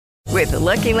With the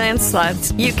Lucky Land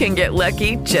Slots, you can get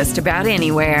lucky just about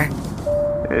anywhere.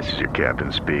 This is your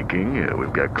captain speaking.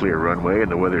 We've got clear runway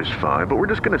and the weather's fine, but we're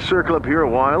just going to circle up here a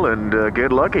while and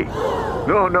get lucky.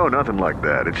 No, nothing like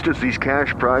that. It's just these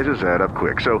cash prizes add up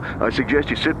quick. So I suggest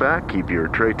you sit back, keep your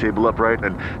tray table upright,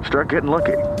 and start getting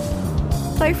lucky.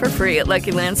 Play for free at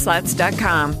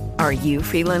LuckyLandSlots.com. Are you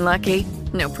feeling lucky?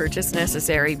 No purchase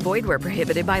necessary. Void where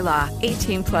prohibited by law.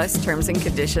 18+ terms and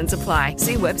conditions apply.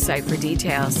 See website for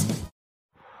details.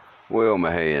 Well,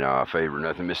 Mahe Ohna Favour,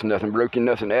 nothing missing, nothing broken,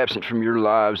 nothing absent from your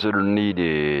lives that are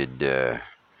needed.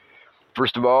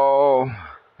 First of all,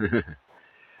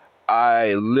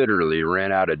 I literally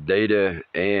ran out of data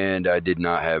and I did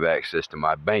not have access to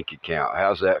my bank account.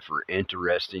 How's that for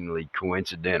interestingly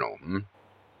coincidental?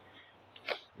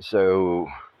 So,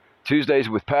 Tuesdays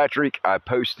with Patrick, I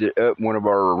posted up one of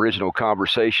our original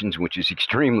conversations, which is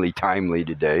extremely timely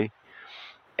today.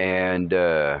 And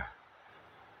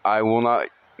I will not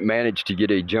manage to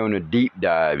get a Jonah Deep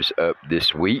Dives up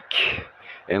this week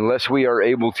unless we are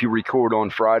able to record on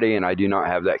Friday, and I do not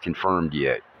have that confirmed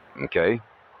yet. Okay?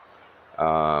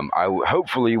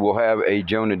 Hopefully we'll have a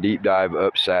Jonah Deep Dive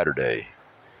up Saturday.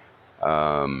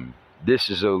 This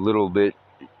is a little bit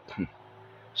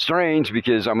strange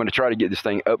because I'm going to try to get this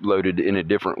thing uploaded in a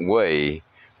different way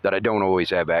that I don't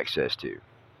always have access to.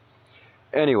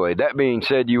 Anyway, that being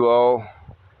said, you all,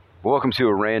 welcome to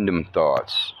a Random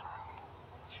Thoughts.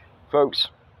 Folks,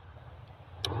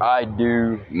 I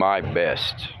do my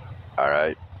best, all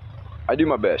right? I do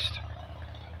my best.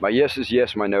 My yes is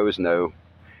yes, my no is no.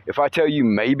 If I tell you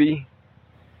maybe,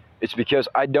 it's because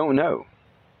I don't know.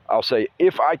 I'll say,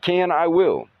 if I can, I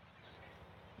will.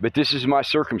 But this is my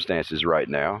circumstances right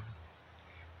now,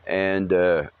 and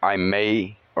I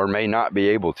may or may not be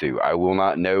able to. I will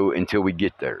not know until we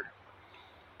get there.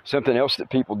 Something else that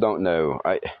people don't know.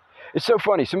 It's so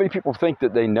funny. So many people think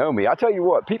that they know me. I tell you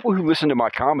what, people who listen to my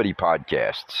comedy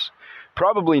podcasts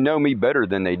probably know me better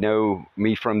than they know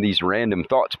me from these Random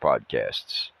Thoughts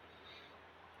podcasts.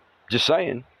 Just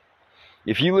saying.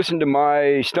 If you listen to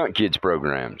my Stunt Kids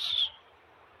programs,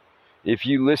 if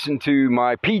you listen to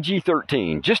my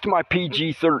PG-13, just my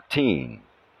PG-13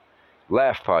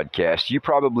 Laugh podcast, you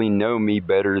probably know me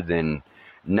better than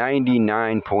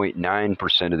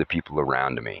 99.9% of the people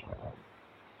around me.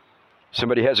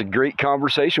 Somebody has a great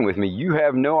conversation with me. You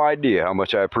have no idea how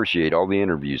much I appreciate all the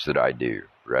interviews that I do,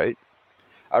 right?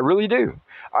 I really do.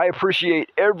 I appreciate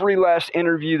every last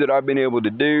interview that I've been able to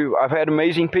do. I've had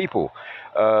amazing people.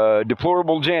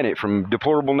 Deplorable Janet from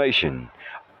Deplorable Nation.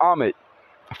 Amit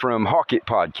from Hawk It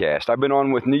Podcast. I've been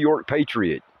on with New York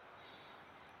Patriot.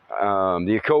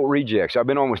 The Occult Rejects. I've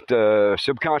been on with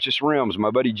Subconscious Realms, my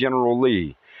buddy General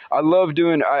Lee. I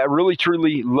really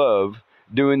truly love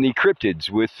doing the Cryptids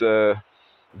with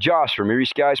Josh from Eerie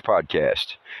Skies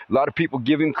Podcast. A lot of people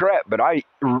give him crap, but I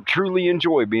truly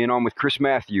enjoy being on with Chris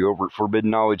Matthew over at Forbidden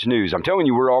Knowledge News. I'm telling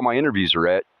you where all my interviews are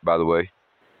at, by the way.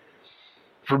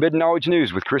 Forbidden Knowledge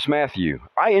News with Chris Matthew.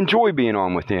 I enjoy being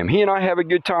on with him. He and I have a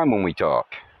good time when we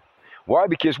talk. Why?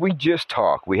 Because we just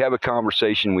talk. We have a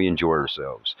conversation. We enjoy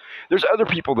ourselves. There's other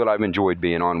people that I've enjoyed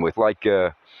being on with, like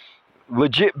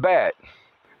Legit Bat.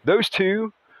 Those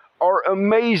two are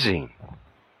amazing.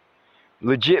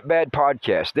 Legit Bad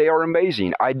Podcast. They are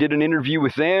amazing. I did an interview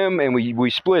with them and we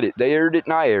split it. They aired it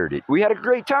and I aired it. We had a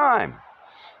great time.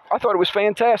 I thought it was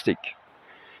fantastic.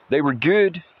 They were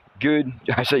good.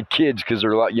 I say kids because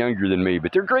they're a lot younger than me,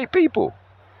 but they're great people.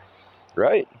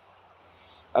 Right?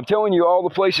 I'm telling you all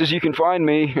the places you can find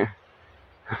me.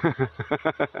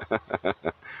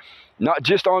 Not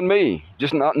just on me.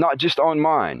 Not just on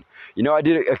mine. You know, I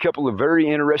did a couple of very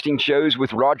interesting shows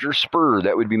with Roger Spur.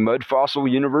 That would be Mud Fossil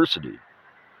University.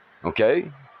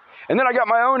 Okay? And then I got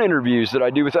my own interviews that I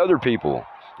do with other people.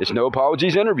 It's No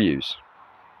Apologies interviews.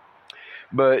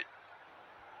 But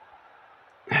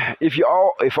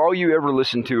if all you ever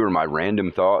listen to are my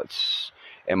Random Thoughts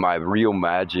and my Real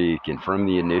Magic and From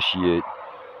the Initiate,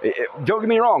 don't get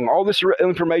me wrong, all this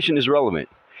information is relevant.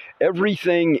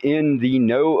 Everything in the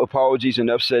No Apologies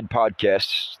Enough Said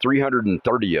podcasts,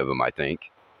 330 of them, I think,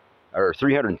 or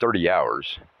 330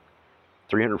 hours,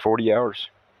 340 hours.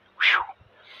 Whew.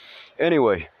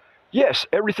 Anyway, yes,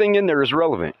 everything in there is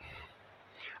relevant.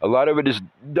 A lot of it is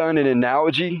done in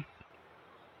analogy,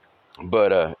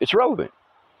 but it's relevant.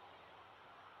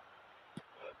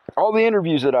 All the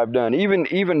interviews that I've done,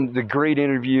 even the great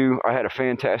interview, I had a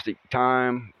fantastic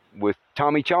time with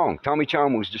Tommy Chong. Tommy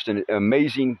Chong was just an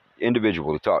amazing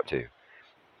individual to talk to.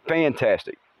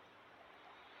 Fantastic.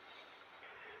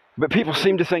 But people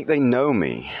seem to think they know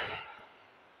me.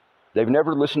 They've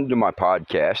never listened to my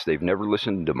podcast. They've never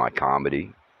listened to my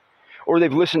comedy. Or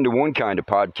they've listened to one kind of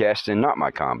podcast and not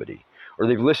my comedy. Or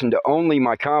they've listened to only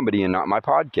my comedy and not my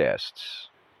podcasts,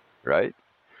 right?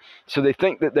 So they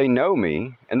think that they know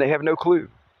me and they have no clue.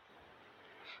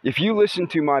 If you listen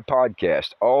to my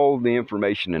podcast, all the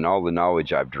information and all the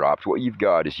knowledge I've dropped, what you've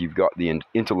got is you've got the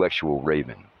intellectual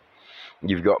raven.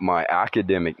 You've got my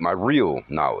academic, my real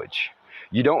knowledge.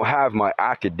 You don't have my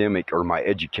academic or my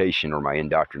education or my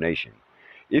indoctrination.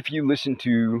 If you listen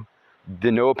to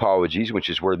the No Apologies, which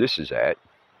is where this is at,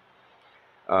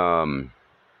 or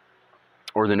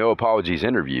the No Apologies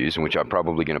interviews, in which I'm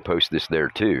probably going to post this there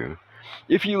too.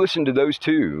 If you listen to those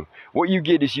two, what you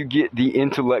get is you get the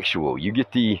intellectual, you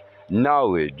get the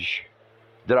knowledge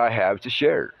that I have to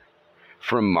share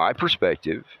from my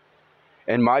perspective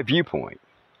and my viewpoint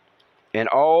and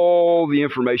all the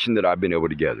information that I've been able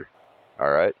to gather.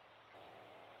 All right?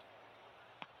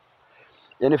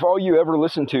 And if all you ever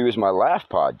listen to is my laugh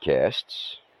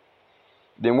podcasts,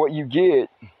 then what you get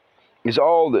is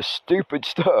all the stupid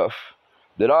stuff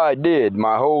that I did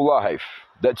my whole life.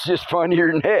 That's just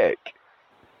funnier than heck.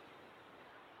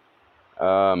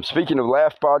 Speaking of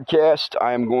laugh podcast,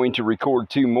 I am going to record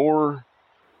 2 more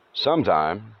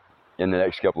sometime in the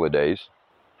next couple of days.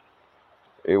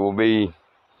 It will be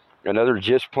another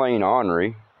Just Plain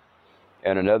Ornery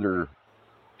and another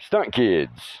Stunt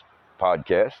Kids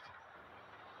podcast.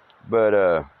 But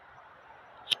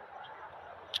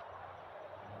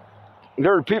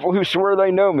there are people who swear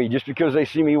they know me just because they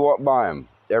see me walk by them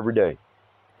every day.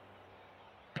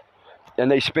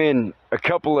 And they spend a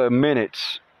couple of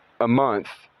minutes a month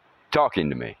talking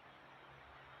to me.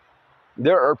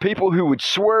 There are people who would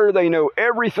swear they know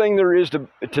everything there is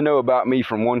to know about me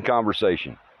from one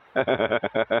conversation.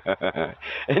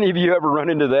 Any of you ever run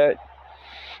into that?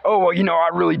 Oh, well, I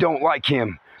really don't like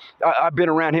him. I've been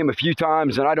around him a few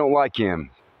times and I don't like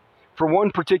him. For one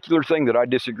particular thing that I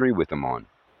disagree with him on.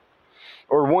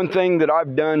 Or one thing that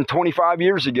I've done 25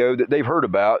 years ago that they've heard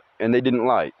about and they didn't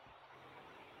like.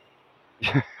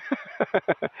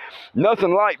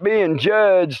 Nothing like being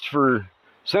judged for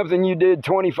something you did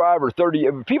 25 or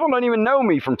 30. People don't even know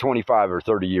me from 25 or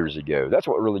 30 years ago. That's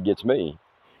what really gets me.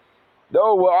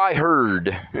 Oh, well, I heard.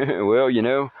 Well,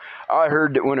 I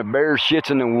heard that when a bear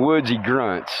shits in the woods, he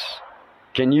grunts.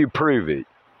 Can you prove it?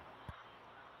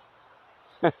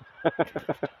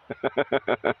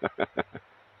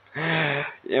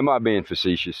 Am I being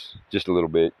facetious? Just a little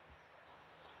bit.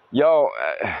 Y'all,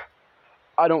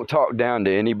 I don't talk down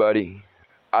to anybody.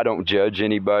 I don't judge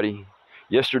anybody.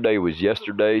 Yesterday was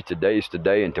yesterday, today's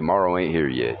today, and tomorrow ain't here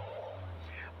yet.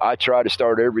 I try to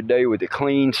start every day with a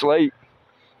clean slate.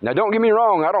 Now, don't get me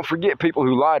wrong. I don't forget people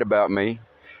who lied about me.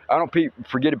 I don't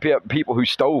forget people who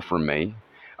stole from me.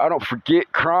 I don't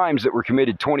forget crimes that were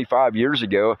committed 25 years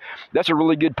ago. That's a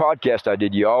really good podcast I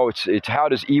did, y'all. It's How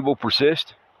Does Evil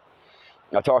Persist?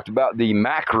 I talked about the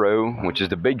macro, which is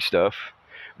the big stuff,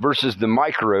 versus the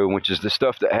micro, which is the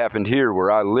stuff that happened here where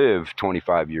I lived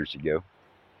 25 years ago,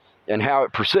 and how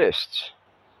it persists.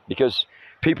 Because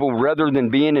people, rather than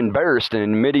being embarrassed and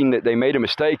admitting that they made a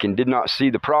mistake and did not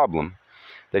see the problem,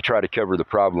 they try to cover the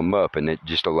problem up, and it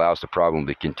just allows the problem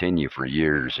to continue for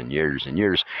years and years and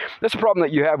years. That's a problem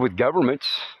that you have with governments,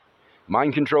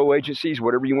 mind control agencies,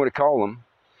 whatever you want to call them.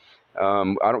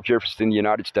 I don't care if it's in the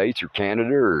United States or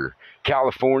Canada or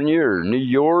California or New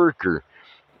York or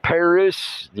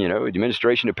Paris, the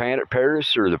administration of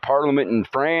Paris, or the parliament in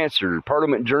France or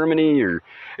parliament in Germany, or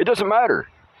it doesn't matter.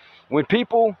 When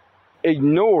people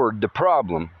ignored the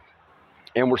problem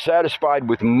and were satisfied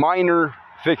with minor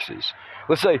fixes,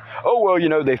 let's say, oh,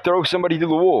 well, they throw somebody to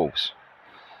the wolves.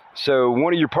 So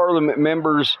one of your parliament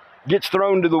members gets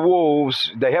thrown to the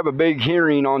wolves. They have a big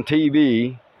hearing on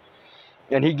TV,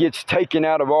 and he gets taken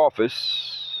out of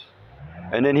office,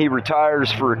 and then he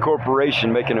retires for a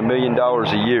corporation making $1 million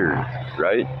a year,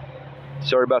 right?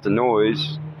 Sorry about the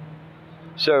noise.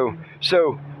 So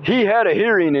he had a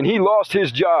hearing and he lost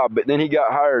his job, but then he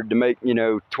got hired to make,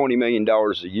 $20 million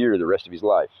a year the rest of his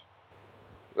life.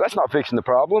 That's not fixing the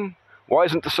problem. Why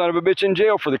isn't the son of a bitch in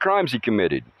jail for the crimes he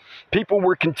committed? People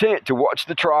were content to watch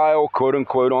the trial, quote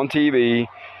unquote, on TV,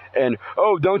 and,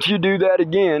 oh, don't you do that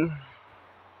again.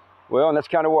 Well, and that's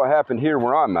kind of what happened here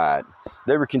where I'm at.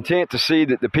 They were content to see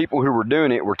that the people who were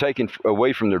doing it were taken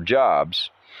away from their jobs.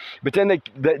 But then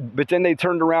they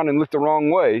turned around and looked the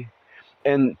wrong way,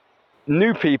 and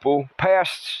new people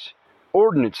passed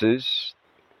ordinances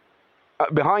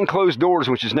behind closed doors,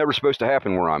 which is never supposed to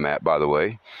happen where I'm at, by the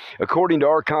way. According to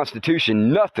our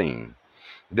Constitution, nothing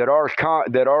that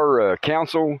our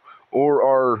council or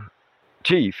our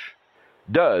chief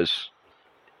does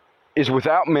is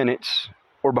without minutes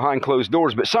or behind closed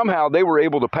doors. But somehow they were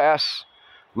able to pass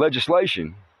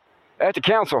legislation at the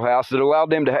council house that allowed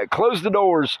them to close the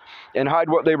doors and hide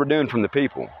what they were doing from the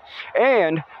people,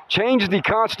 and change the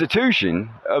constitution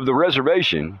of the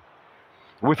reservation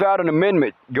without an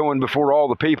amendment going before all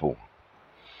the people.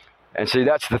 And see,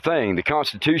 that's the thing. The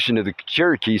Constitution of the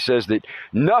Cherokee says that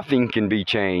nothing can be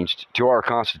changed to our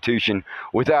Constitution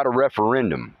without a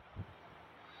referendum,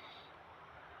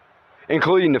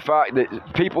 including the fact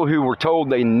that people who were told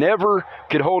they never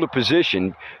could hold a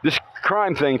position, this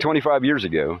crime thing 25 years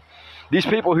ago, these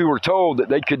people who were told that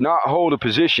they could not hold a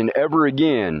position ever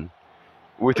again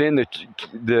within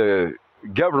the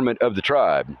government of the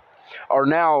tribe are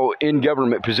now in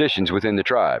government positions within the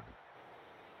tribe,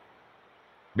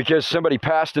 because somebody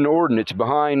passed an ordinance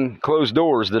behind closed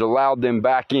doors that allowed them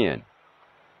back in.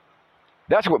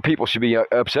 That's what people should be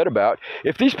upset about.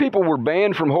 If these people were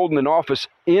banned from holding an office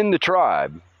in the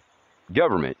tribe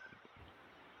government,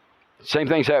 same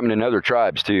thing's happening in other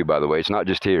tribes too, by the way. It's not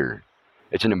just here.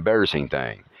 It's an embarrassing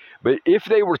thing. But if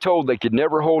they were told they could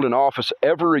never hold an office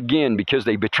ever again because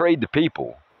they betrayed the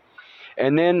people,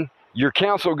 and then your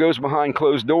council goes behind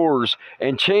closed doors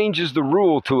and changes the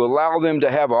rule to allow them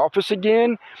to have office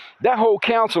again, that whole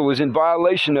council is in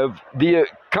violation of the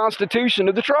Constitution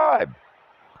of the tribe.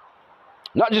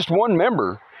 Not just one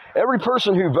member. Every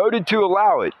person who voted to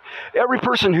allow it, every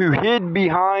person who hid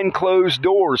behind closed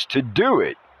doors to do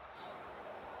it,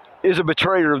 is a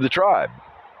betrayer of the tribe.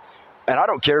 And I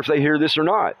don't care if they hear this or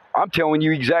not. I'm telling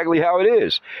you exactly how it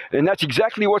is. And that's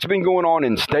exactly what's been going on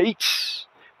in states,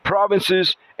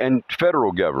 provinces, and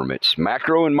federal governments,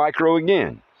 macro and micro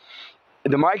again.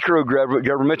 The micro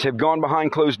governments have gone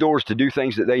behind closed doors to do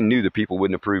things that they knew the people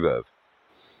wouldn't approve of.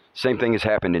 Same thing has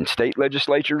happened in state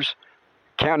legislatures,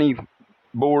 county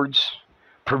boards,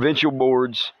 provincial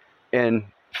boards, and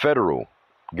federal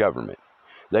government.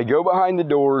 They go behind the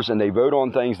doors and they vote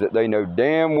on things that they know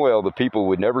damn well the people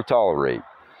would never tolerate.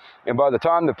 And by the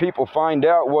time the people find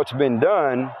out what's been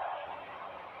done,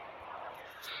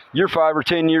 you're 5 or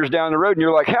 10 years down the road and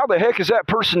you're like, how the heck is that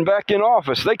person back in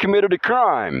office? They committed a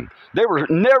crime. They were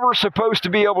never supposed to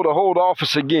be able to hold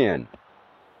office again.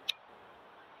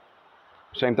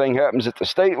 Same thing happens at the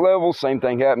state level. Same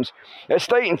thing happens at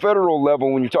state and federal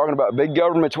level. When you're talking about big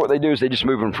governments, what they do is they just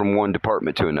move them from one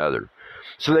department to another.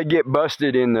 So they get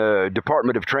busted in the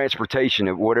Department of Transportation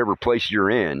of whatever place you're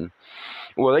in.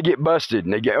 Well, they get busted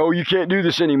and they get, oh, you can't do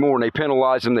this anymore. And they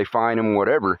penalize them, they fine them,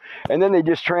 whatever. And then they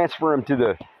just transfer them to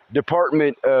the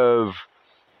Department of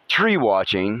Tree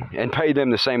Watching and pay them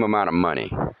the same amount of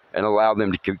money and allow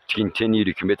them to continue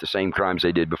to commit the same crimes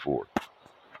they did before.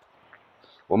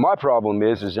 Well, my problem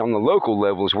is on the local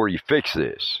level is where you fix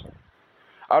this.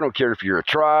 I don't care if you're a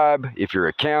tribe, if you're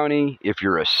a county, if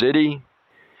you're a city.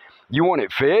 You want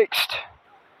it fixed?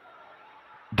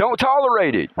 Don't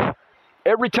tolerate it.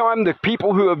 Every time the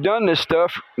people who have done this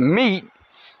stuff meet,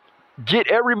 get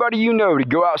everybody you know to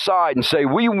go outside and say,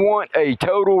 we want a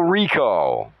total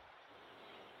recall.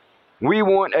 We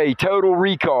want a total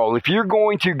recall. If you're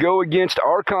going to go against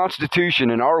our Constitution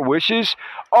and our wishes,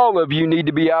 all of you need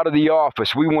to be out of the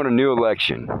office. We want a new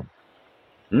election.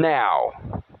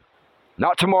 Now.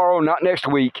 Not tomorrow, not next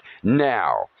week,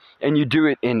 now. And you do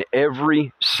it in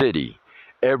every city,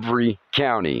 every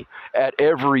county, at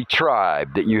every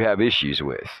tribe that you have issues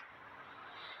with.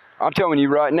 I'm telling you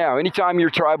right now, anytime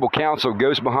your tribal council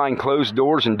goes behind closed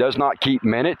doors and does not keep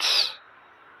minutes,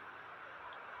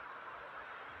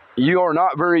 you are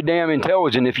not very damn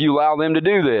intelligent if you allow them to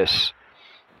do this.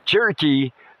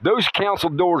 Cherokee, those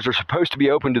council doors are supposed to be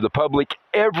open to the public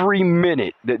every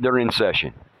minute that they're in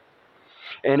session.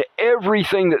 And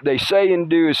everything that they say and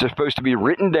do is supposed to be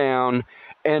written down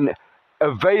and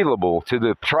available to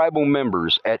the tribal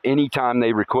members at any time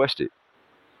they request it.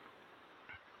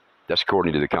 That's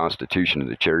according to the Constitution of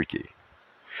the Cherokee.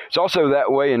 It's also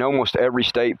that way in almost every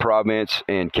state, province,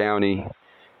 and county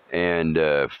and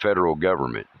federal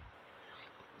government.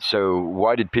 So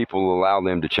why did people allow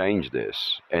them to change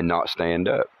this and not stand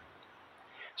up?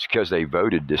 It's because they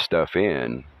voted this stuff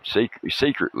in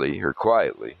secretly or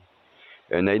quietly.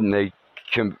 And they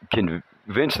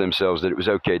convinced themselves that it was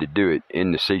okay to do it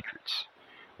in the secrets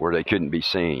where they couldn't be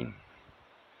seen.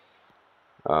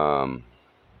 I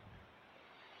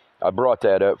brought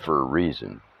that up for a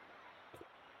reason.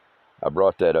 I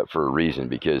brought that up for a reason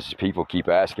because people keep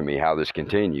asking me how this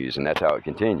continues, and that's how it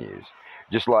continues.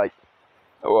 Just like,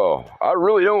 well, I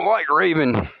really don't like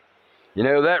Raven. You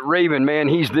know, that Raven, man,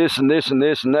 he's this and this and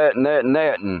this and that and that and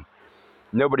that. And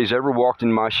nobody's ever walked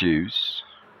in my shoes.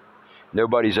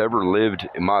 Nobody's ever lived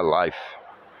in my life.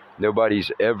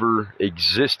 Nobody's ever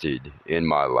existed in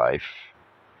my life.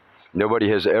 Nobody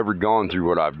has ever gone through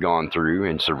what I've gone through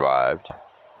and survived.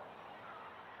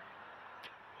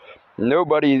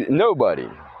 Nobody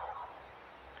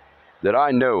that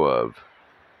I know of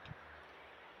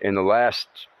in the last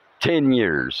 10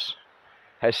 years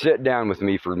has sat down with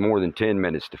me for more than 10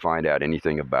 minutes to find out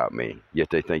anything about me,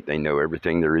 yet they think they know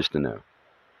everything there is to know.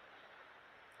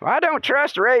 I don't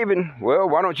trust Raven. Well,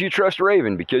 why don't you trust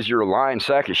Raven? Because you're a lying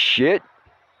sack of shit?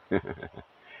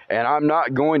 And I'm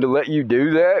not going to let you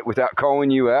do that without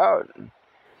calling you out?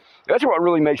 That's what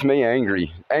really makes me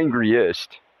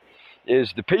angriest,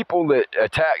 is the people that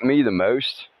attack me the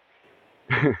most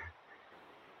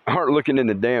aren't looking in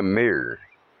the damn mirror.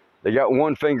 They got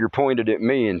one finger pointed at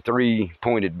me and three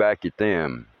pointed back at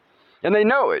them. And they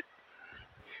know it.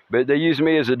 But they use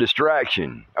me as a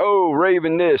distraction. Oh,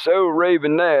 Raven this. Oh,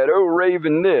 Raven that. Oh,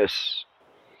 Raven this.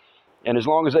 And as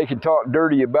long as they can talk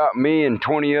dirty about me and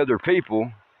 20 other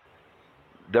people,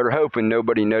 they're hoping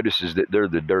nobody notices that they're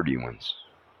the dirty ones.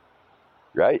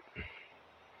 Right?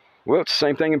 Well, it's the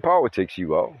same thing in politics,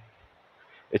 you all.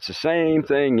 It's the same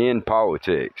thing in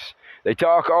politics. They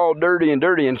talk all dirty, and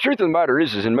the truth of the matter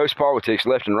is in most politics,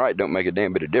 left and right don't make a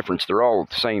damn bit of difference. They're all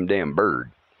the same damn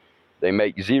bird. They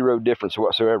make zero difference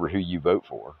whatsoever who you vote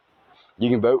for. You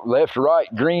can vote left, right,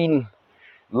 green,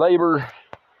 labor,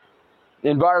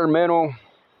 environmental,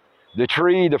 the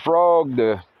tree, the frog,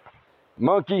 the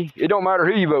monkey. It don't matter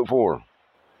who you vote for.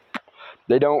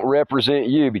 They don't represent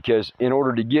you because in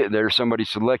order to get there, somebody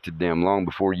selected them long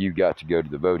before you got to go to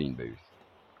the voting booth.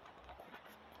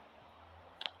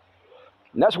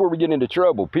 And that's where we get into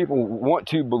trouble. People want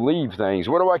to believe things.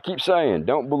 What do I keep saying?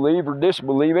 Don't believe or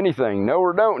disbelieve anything. Know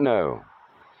or don't know.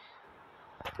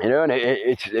 You know, and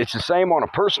it's the same on a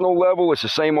personal level. It's the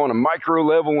same on a micro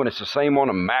level, and it's the same on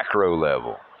a macro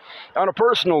level. On a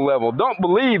personal level, don't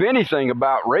believe anything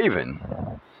about Raven.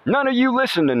 None of you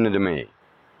listening to me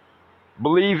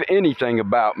believe anything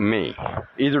about me.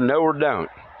 Either know or don't.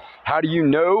 How do you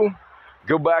know?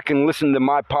 Go back and listen to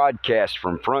my podcast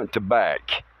from front to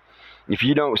back. If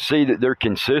you don't see that they're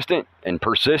consistent and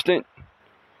persistent,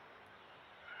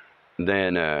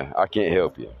 then I can't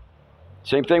help you.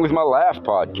 Same thing with my laugh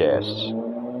podcasts.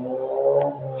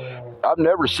 I've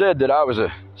never said that I was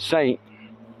a saint.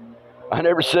 I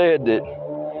never said that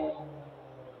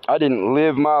I didn't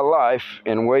live my life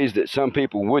in ways that some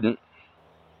people wouldn't.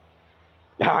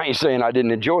 I ain't saying I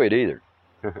didn't enjoy it either.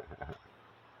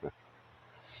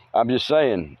 I'm just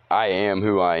saying I am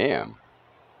who I am.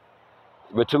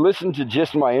 But to listen to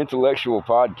just my intellectual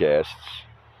podcasts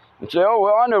and say, oh,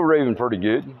 well, I know Raven pretty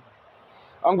good.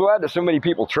 I'm glad that so many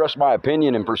people trust my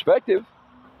opinion and perspective.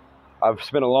 I've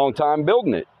spent a long time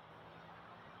building it.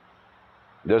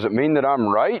 Does it mean that I'm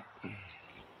right?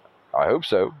 I hope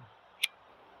so.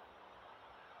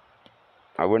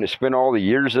 I wouldn't have spent all the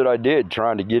years that I did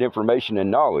trying to get information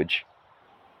and knowledge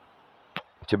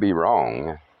to be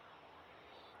wrong.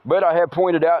 But I have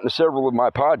pointed out in several of my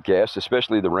podcasts,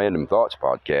 especially the Random Thoughts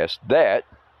podcast, that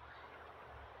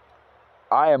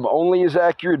I am only as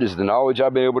accurate as the knowledge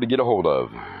I've been able to get a hold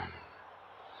of.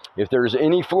 If there's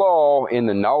any flaw in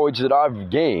the knowledge that I've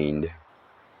gained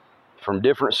from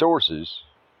different sources,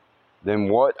 then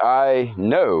what I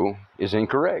know is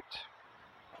incorrect.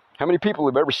 How many people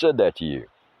have ever said that to you?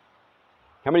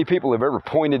 How many people have ever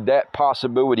pointed that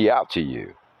possibility out to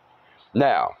you?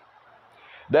 Now,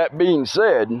 that being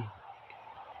said,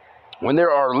 when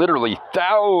there are literally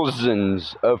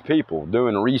thousands of people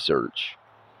doing research,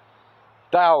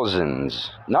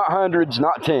 thousands, not hundreds,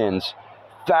 not tens,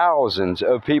 thousands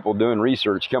of people doing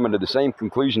research coming to the same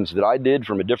conclusions that I did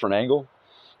from a different angle.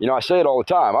 You know, I say it all the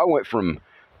time. I went from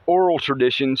oral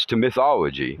traditions to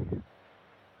mythology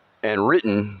and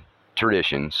written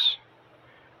traditions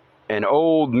and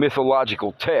old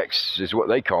mythological texts is what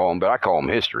they call them, but I call them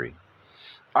history.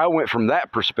 I went from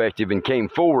that perspective and came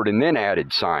forward and then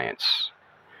added science.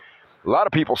 A lot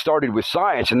of people started with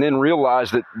science and then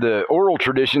realized that the oral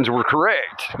traditions were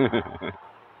correct.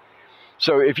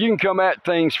 So if you can come at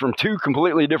things from two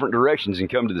completely different directions and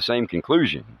come to the same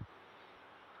conclusion,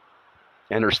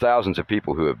 and there's thousands of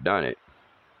people who have done it.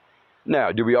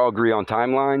 Now, do we all agree on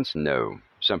timelines? No.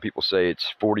 Some people say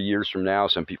it's 40 years from now.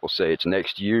 Some people say it's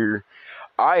next year.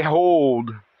 I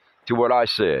hold to what I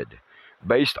said.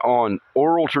 Based on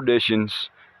oral traditions,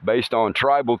 based on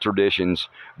tribal traditions,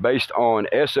 based on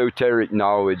esoteric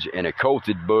knowledge and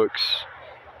occulted books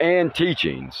and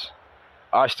teachings,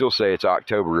 I still say it's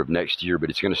October of next year, but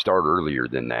it's going to start earlier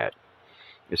than that.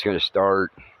 It's going to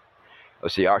start,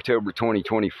 let's see, October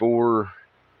 2024,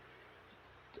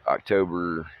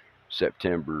 October,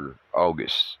 September,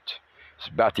 August. It's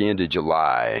about the end of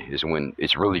July is when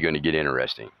it's really going to get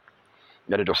interesting.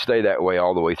 And it'll stay that way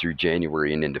all the way through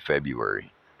January and into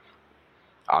February.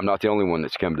 I'm not the only one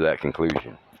that's come to that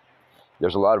conclusion.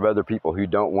 There's a lot of other people who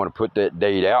don't want to put that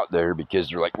date out there because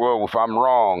they're like, well, if I'm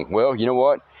wrong, well, you know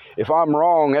what? If I'm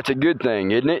wrong, that's a good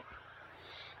thing, isn't it?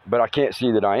 But I can't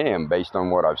see that I am based on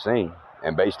what I've seen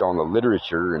and based on the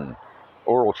literature and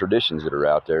oral traditions that are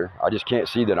out there. I just can't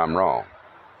see that I'm wrong.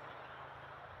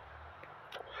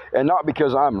 And not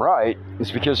because I'm right,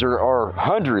 it's because there are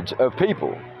hundreds of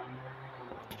people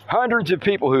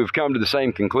who have come to the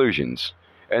same conclusions,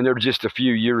 and they're just a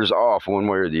few years off one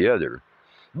way or the other.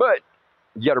 But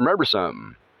you got to remember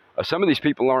something. Some of these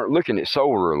people aren't looking at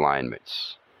solar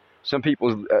alignments. Some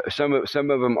people, some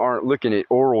of them aren't looking at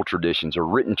oral traditions or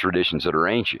written traditions that are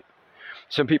ancient.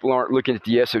 Some people aren't looking at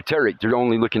the esoteric. They're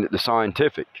only looking at the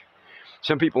scientific.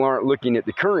 Some people aren't looking at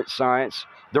the current science.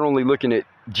 They're only looking at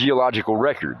geological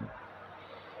record.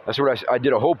 That's what I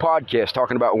did a whole podcast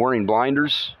talking about wearing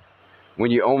blinders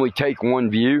when you only take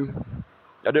one view.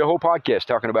 I did a whole podcast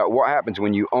talking about what happens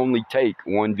when you only take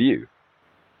one view.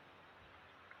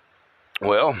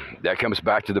 Well, that comes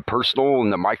back to the personal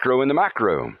and the micro and the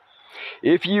macro.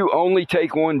 If you only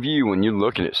take one view when you're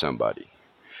looking at somebody.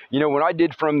 You know, when I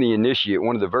did From the Initiate,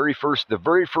 one of the very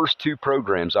first 2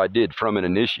 programs I did from an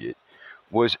initiate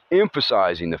was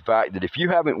emphasizing the fact that if you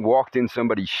haven't walked in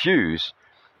somebody's shoes,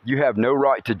 you have no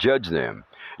right to judge them.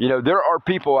 You know, there are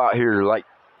people out here like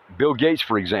Bill Gates,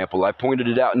 for example. I pointed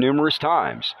it out numerous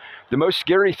times. The most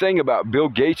scary thing about Bill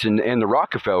Gates and the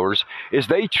Rockefellers is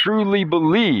they truly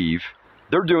believe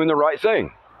they're doing the right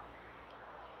thing.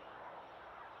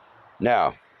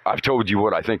 Now, I've told you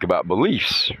what I think about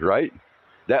beliefs, right?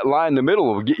 That lie in the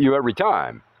middle will get you every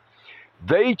time.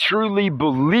 They truly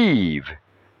believe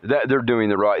that they're doing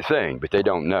the right thing, but they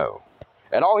don't know.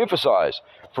 And I'll emphasize,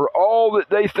 for all that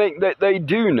they think that they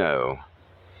do know,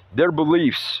 their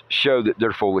beliefs show that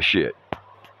they're full of shit.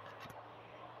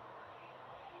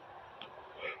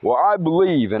 Well, I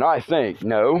believe and I think.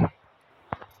 No.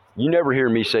 You never hear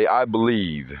me say I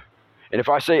believe. And if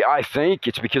I say I think,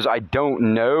 it's because I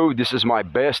don't know. This is my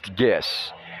best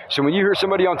guess. So when you hear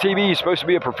somebody on TV, he's supposed to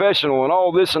be a professional and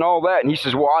all this and all that, and he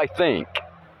says, well, I think.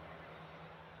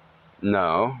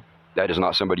 No, that is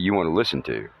not somebody you want to listen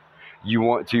to. You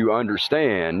want to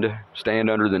understand, stand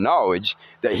under the knowledge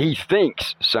that he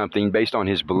thinks something based on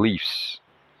his beliefs.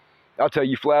 I'll tell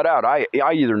you flat out, I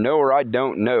either know or I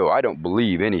don't know. I don't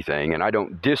believe anything, and I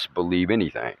don't disbelieve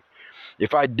anything.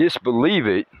 If I disbelieve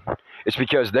it, it's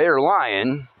because they're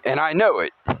lying, and I know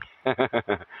it.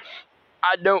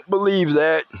 I don't believe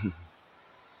that.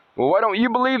 Well, why don't you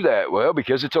believe that? Well,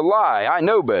 because it's a lie. I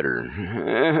know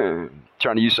better.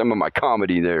 Trying to use some of my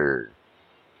comedy there.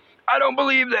 I don't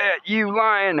believe that. You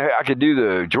lying. I could do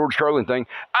the George Carlin thing.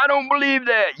 I don't believe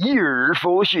that. You're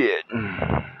full of shit.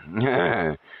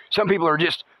 Some people are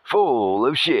just full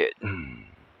of shit.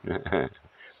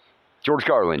 George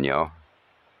Carlin, y'all.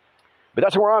 But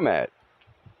that's where I'm at.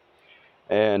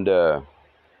 And,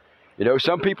 you know,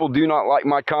 some people do not like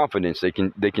my confidence.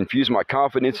 They confuse my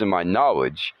confidence and my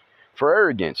knowledge for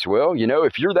arrogance. Well, you know,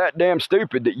 if you're that damn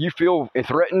stupid that you feel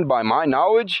threatened by my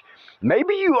knowledge,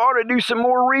 maybe you ought to do some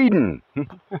more reading.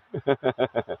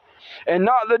 And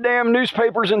not the damn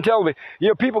newspapers and television. You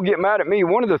know, people get mad at me.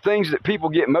 One of the things that people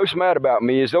get most mad about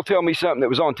me is they'll tell me something that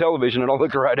was on television and I'll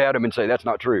look right at them and say, that's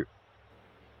not true.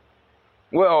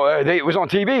 Well, it was on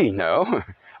TV. No,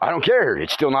 I don't care.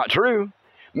 It's still not true.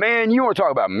 Man, you want to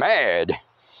talk about mad?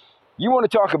 You want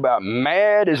to talk about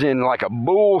mad as in like a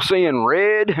bull seeing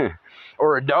red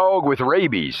or a dog with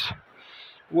rabies?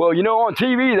 Well, you know, on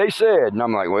TV they said, and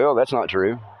I'm like, well, that's not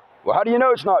true. Well, how do you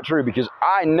know it's not true? Because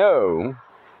I know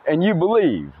and you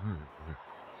believe.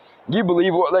 You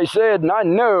believe what they said, and I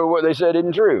know what they said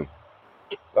isn't true.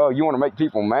 Oh, you want to make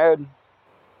people mad?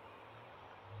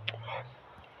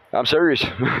 I'm serious.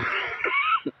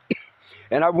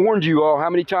 And I've warned you all how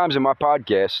many times in my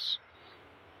podcasts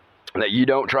that you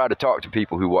don't try to talk to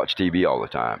people who watch TV all the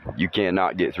time. You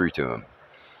cannot get through to them.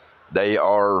 They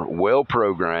are well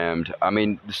programmed. I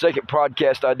mean, the second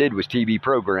podcast I did was TV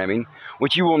programming,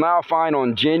 which you will now find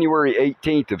on January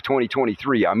 18th of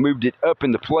 2023. I moved it up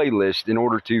in the playlist in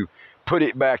order to put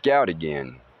it back out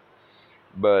again.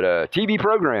 But TV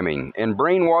programming and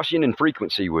brainwashing and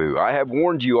frequency woo. I have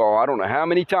warned you all, I don't know how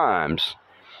many times,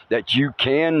 that you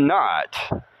cannot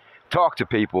talk to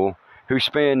people who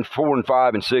spend 4 and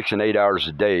 5 and 6 and 8 hours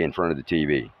a day in front of the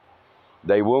TV.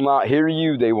 They will not hear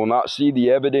you. They will not see the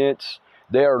evidence.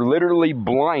 They are literally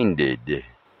blinded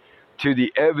to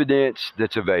the evidence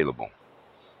that's available.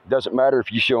 Doesn't matter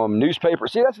if you show them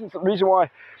newspapers. See, that's the reason why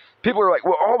people are like,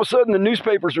 well, all of a sudden the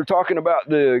newspapers are talking about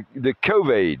the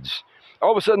COVIDs.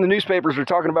 All of a sudden the newspapers are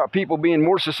talking about people being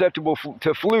more susceptible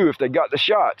to flu if they got the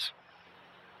shots.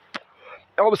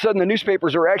 all of a sudden the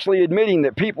newspapers are actually admitting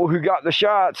that people who got the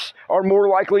shots are more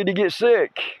likely to get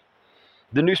sick.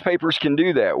 The newspapers can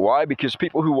do that. Why? Because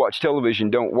people who watch television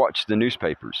don't watch the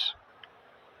newspapers.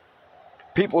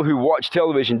 People who watch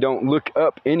television don't look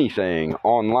up anything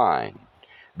online.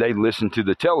 They listen to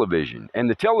the television, and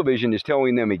the television is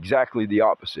telling them exactly the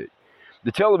opposite.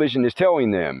 The television is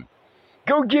telling them,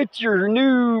 go get your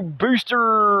new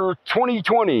booster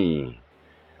 2020.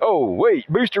 Oh, wait,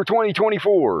 booster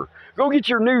 2024. Go get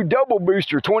your new double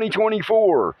booster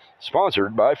 2024.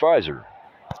 Sponsored by Pfizer.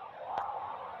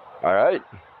 All right?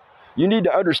 You need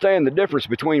to understand the difference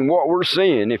between what we're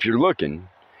seeing, if you're looking,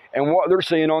 and what they're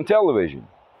seeing on television.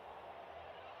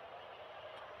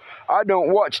 I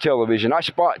don't watch television. I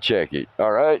spot check it,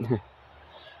 all right?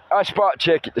 I spot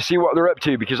check it to see what they're up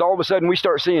to, because all of a sudden we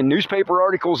start seeing newspaper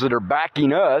articles that are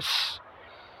backing us.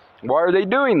 Why are they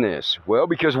doing this? Well,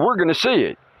 because we're going to see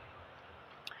it.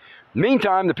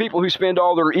 Meantime, the people who spend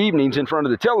all their evenings in front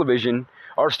of the television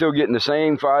are still getting the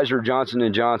same Pfizer,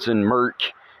 Johnson & Johnson,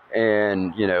 Merck,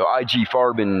 and, IG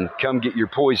Farben, come get your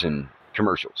poison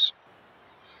commercials.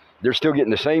 They're still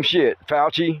getting the same shit.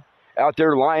 Fauci out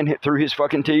there lying through his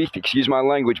fucking teeth. Excuse my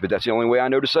language, but that's the only way I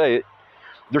know to say it.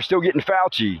 They're still getting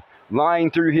Fauci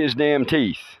lying through his damn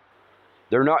teeth.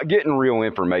 They're not getting real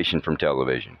information from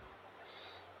television.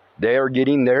 They are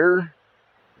getting their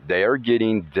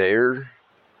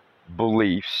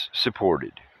beliefs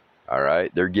supported. All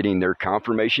right? They're getting their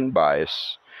confirmation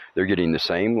bias. They're getting the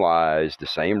same lies, the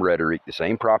same rhetoric, the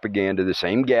same propaganda, the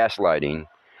same gaslighting.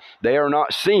 They are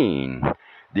not seeing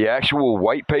the actual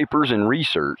white papers and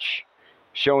research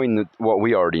showing what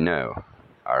we already know.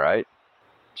 All right?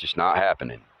 It's just not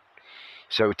happening.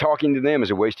 So talking to them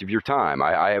is a waste of your time.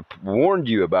 I have warned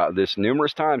you about this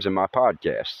numerous times in my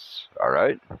podcasts. All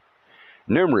right?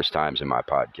 Numerous times in my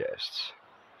podcasts.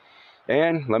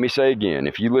 And let me say again,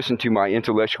 if you listen to my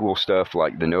intellectual stuff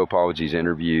like the No Apologies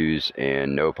interviews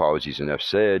and No Apologies Enough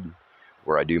Said,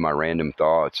 where I do my random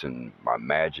thoughts and my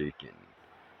magic and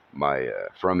my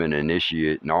From an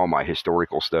Initiate and all my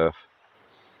historical stuff,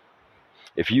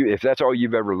 if that's all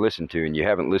you've ever listened to and you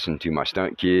haven't listened to my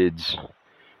Stunt Kids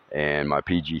and my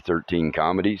PG-13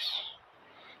 comedies,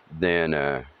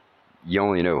 then you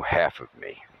only know half of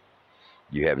me.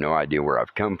 You have no idea where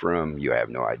I've come from. You have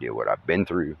no idea what I've been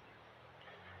through.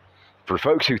 For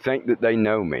folks who think that they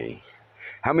know me,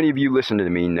 how many of you listen to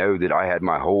me know that I had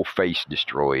my whole face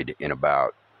destroyed in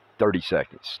about 30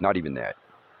 seconds? Not even that.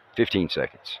 15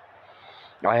 seconds.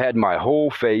 I had my whole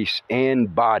face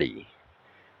and body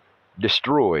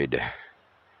destroyed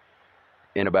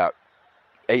in about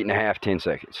 8.5, 10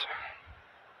 seconds.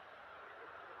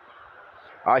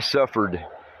 I suffered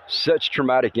such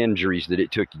traumatic injuries that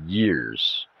it took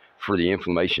years for the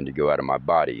inflammation to go out of my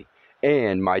body.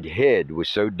 And my head was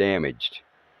so damaged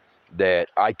that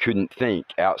I couldn't think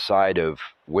outside of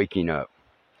waking up.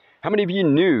 How many of you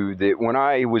knew that when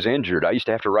I was injured, I used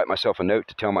to have to write myself a note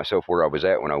to tell myself where I was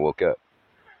at when I woke up?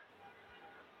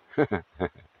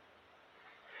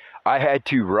 I had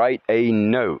to write a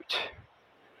note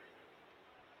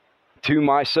to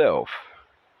myself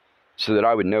so that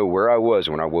I would know where I was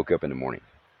when I woke up in the morning.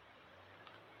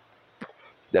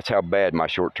 That's how bad my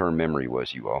short-term memory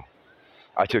was, you all.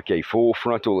 I took a full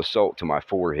frontal assault to my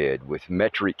forehead with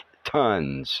metric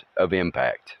tons of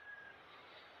impact.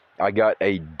 I got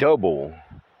a double.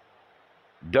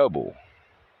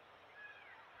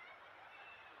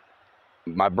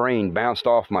 My brain bounced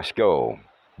off my skull,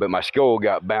 but my skull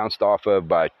got bounced off of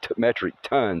by metric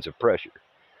tons of pressure.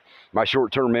 My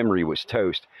short-term memory was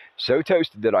toast. So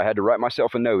toasted that I had to write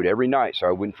myself a note every night so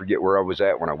I wouldn't forget where I was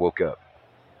at when I woke up.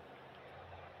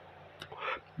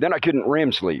 Then I couldn't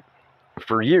REM sleep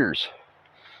for years.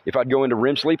 If I'd go into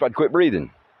REM sleep, I'd quit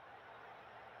breathing.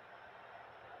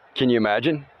 Can you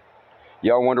imagine?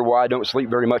 Y'all wonder why I don't sleep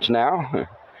very much now?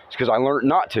 It's because I learned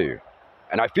not to.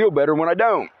 And I feel better when I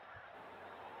don't.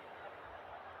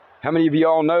 How many of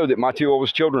y'all know that my 2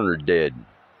 oldest children are dead?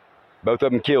 Both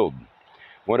of them killed.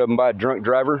 One of them by a drunk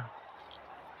driver,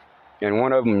 and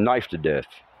one of them knifed to death.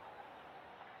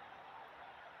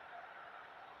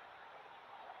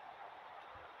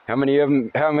 How many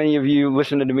of you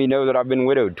listening to me know that I've been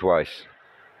widowed twice?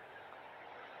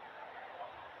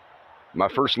 My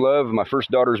first love, my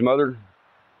first daughter's mother,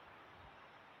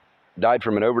 died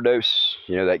from an overdose.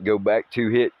 You know, that go back to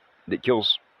hit that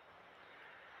kills.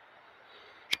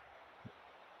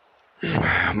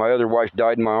 My other wife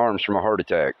died in my arms from a heart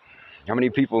attack. How many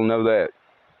people know that?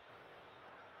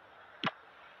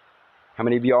 How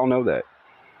many of y'all know that?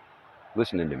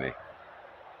 Listening to me.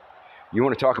 You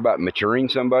want to talk about maturing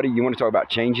somebody? You want to talk about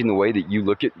changing the way that you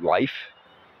look at life?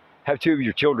 Have two of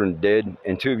your children dead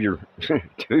and two of your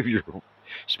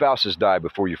spouses die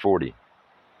before you're 40.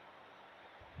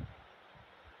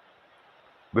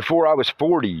 Before I was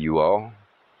 40, you all.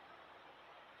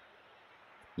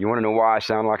 You want to know why I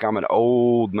sound like I'm an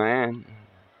old man?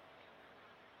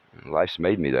 Life's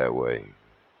made me that way.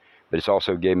 But it's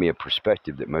also gave me a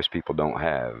perspective that most people don't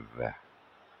have.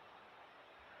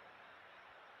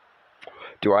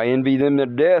 Do I envy them to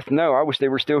death? No, I wish they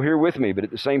were still here with me. But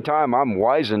at the same time, I'm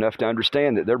wise enough to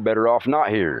understand that they're better off not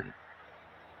here.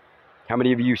 How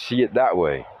many of you see it that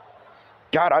way?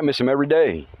 God, I miss them every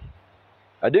day.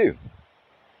 I do.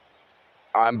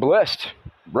 I'm blessed.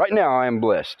 Right now, I am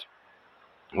blessed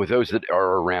with those that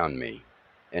are around me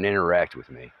and interact with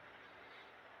me.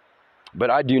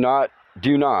 But I do not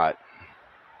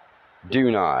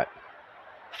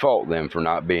fault them for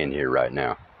not being here right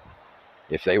now.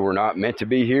 If they were not meant to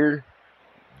be here,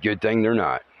 good thing they're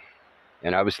not.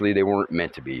 And obviously they weren't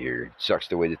meant to be here. It sucks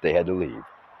the way that they had to leave.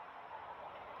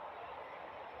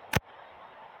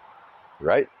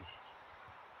 Right?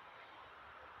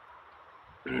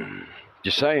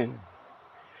 Just saying.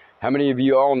 How many of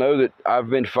you all know that I've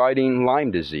been fighting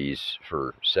Lyme disease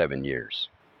for 7 years?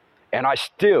 And I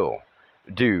still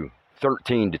do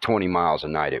 13 to 20 miles a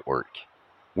night at work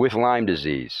with Lyme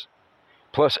disease,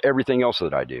 plus everything else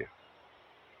that I do.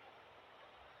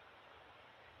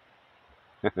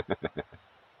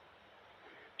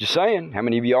 Just saying, how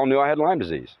many of y'all knew I had Lyme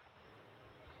disease?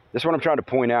 That's what I'm trying to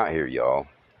point out here, y'all,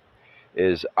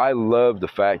 is I love the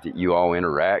fact that you all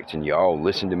interact and you all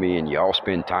listen to me and you all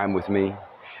spend time with me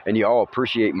and you all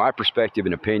appreciate my perspective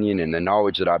and opinion and the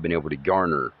knowledge that I've been able to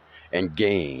garner and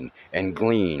gain and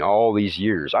glean all these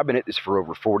years. I've been at this for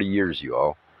over 40 years, you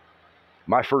all.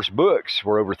 My first books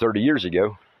were over 30 years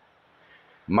ago.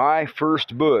 My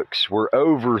first books were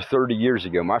over 30 years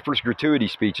ago. My first gratuity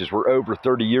speeches were over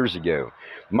 30 years ago.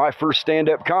 My first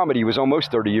stand-up comedy was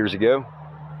almost 30 years ago.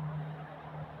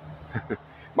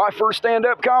 My first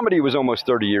stand-up comedy was almost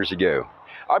 30 years ago.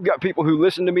 I've got people who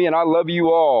listen to me, and I love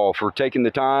you all for taking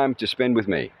the time to spend with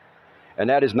me. And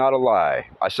that is not a lie.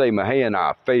 I say Mahe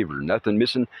Ohna Favour, nothing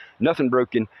missing, nothing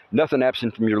broken, nothing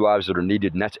absent from your lives that are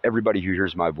needed, and that's everybody who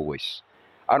hears my voice.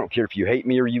 I don't care if you hate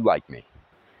me or you like me.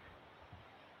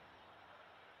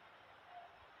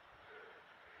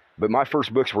 But my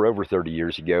first books were over 30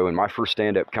 years ago, and my first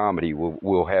stand-up comedy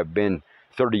will have been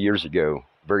 30 years ago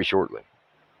very shortly.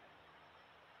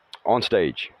 On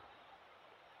stage.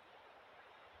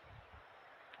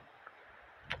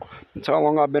 That's how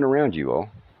long I've been around you all.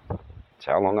 That's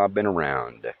how long I've been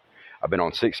around. I've been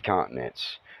on 6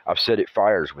 continents. I've set at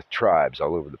fires with tribes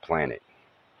all over the planet.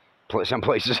 Some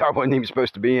places I wasn't even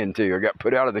supposed to be in, too. I got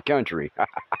put out of the country.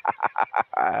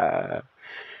 But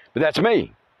that's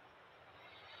me.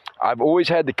 I've always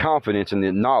had the confidence and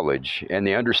the knowledge and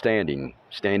the understanding,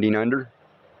 standing under,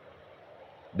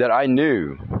 that I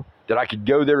knew that I could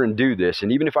go there and do this.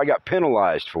 And even if I got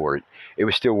penalized for it, it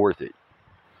was still worth it.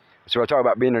 So I talk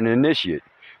about being an initiate.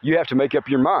 You have to make up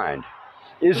your mind.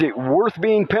 Is it worth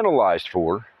being penalized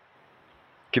for?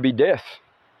 Could be death.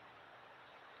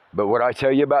 But what I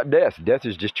tell you about death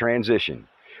is just transition.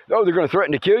 Oh, they're going to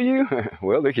threaten to kill you?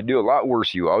 Well, they could do a lot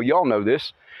worse, you all. Y'all know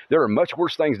this. There are much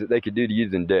worse things that they could do to you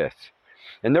than death.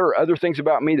 And there are other things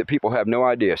about me that people have no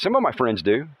idea. Some of my friends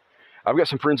do. I've got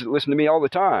some friends that listen to me all the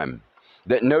time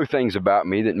that know things about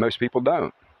me that most people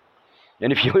don't.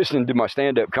 And if you listen to my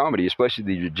stand-up comedy, especially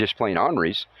the Just Plain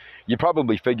Henry's, you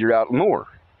probably figure out more.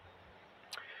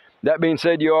 That being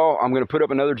said, y'all, I'm going to put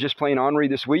up another Just Plain Henry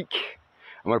this week.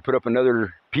 I'm going to put up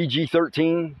another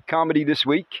PG-13 comedy this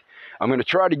week. I'm going to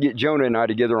try to get Jonah and I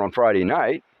together on Friday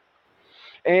night.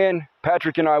 And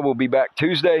Patrick and I will be back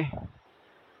Tuesday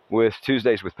with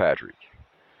Tuesdays with Patrick.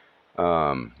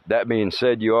 That being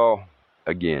said, you all,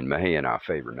 again, Mahe Ohna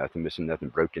Favour. Nothing missing, nothing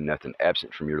broken, nothing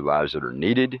absent from your lives that are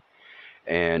needed.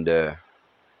 And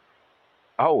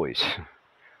always,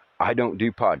 I don't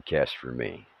do podcasts for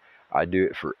me. I do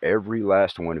it for every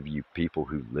last one of you people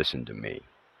who listen to me.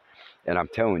 And I'm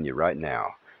telling you right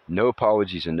now, no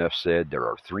apologies enough said. There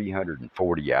are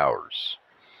 340 hours.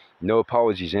 No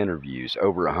apologies interviews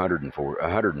over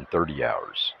 130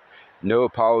 hours. No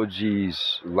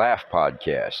apologies laugh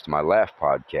podcast, my laugh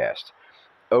podcast,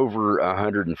 over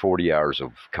 140 hours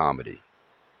of comedy.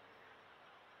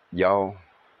 Y'all,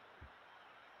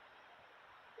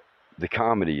 the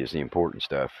comedy is the important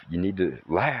stuff. You need to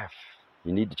laugh.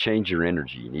 You need to change your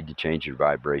energy. You need to change your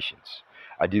vibrations.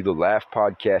 I do the laugh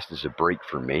podcast as a break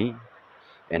for me,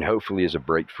 and hopefully as a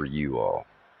break for you all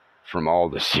from all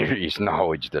the serious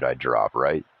knowledge that I drop,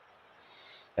 right?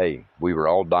 Hey, we were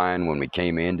all dying when we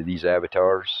came into these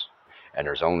avatars, and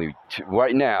there's only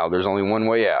right now, there's only one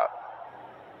way out.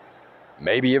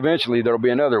 Maybe eventually there'll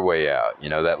be another way out,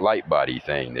 that light body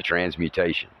thing, the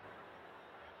transmutation.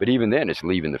 But even then, it's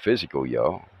leaving the physical,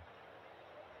 y'all.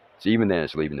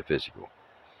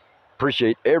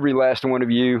 Appreciate every last one of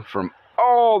you from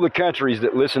all the countries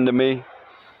that listen to me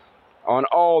on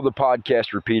all the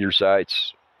podcast repeater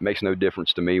sites. Makes no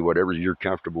difference to me, whatever you're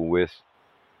comfortable with.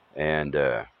 And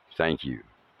thank you.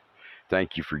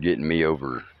 Thank you for getting me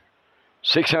over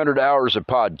 600 hours of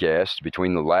podcasts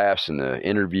between the laughs and the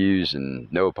interviews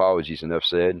and no apologies, enough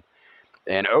said.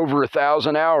 And over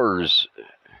 1,000 hours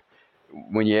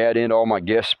when you add in all my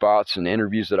guest spots and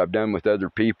interviews that I've done with other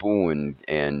people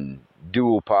and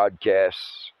dual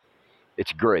podcasts.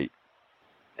 It's great.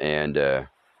 And I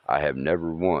have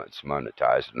never once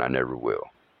monetized, and I never will.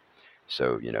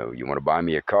 So, you want to buy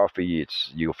me a coffee,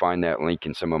 you'll find that link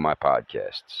in some of my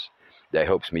podcasts. That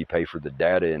helps me pay for the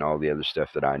data and all the other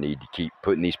stuff that I need to keep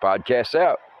putting these podcasts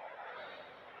out.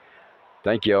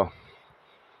 Thank y'all.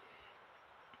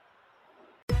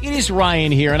 It is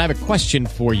Ryan here, and I have a question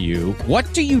for you.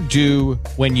 What do you do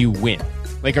when you win?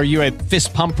 Like, are you a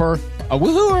fist pumper, a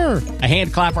woohooer, a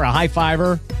hand clapper, a high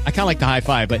fiver? I kind of like the high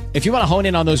five, but if you want to hone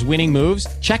in on those winning moves,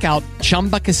 check out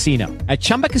Chumba Casino. At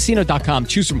ChumbaCasino.com,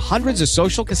 choose from hundreds of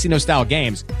social casino-style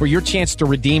games for your chance to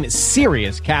redeem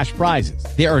serious cash prizes.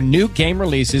 There are new game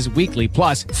releases weekly,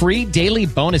 plus free daily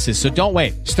bonuses. So don't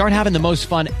wait. Start having the most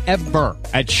fun ever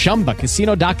at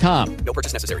ChumbaCasino.com. No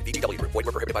purchase necessary. VGW Group. Void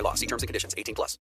where prohibited by law. See terms and conditions. 18+.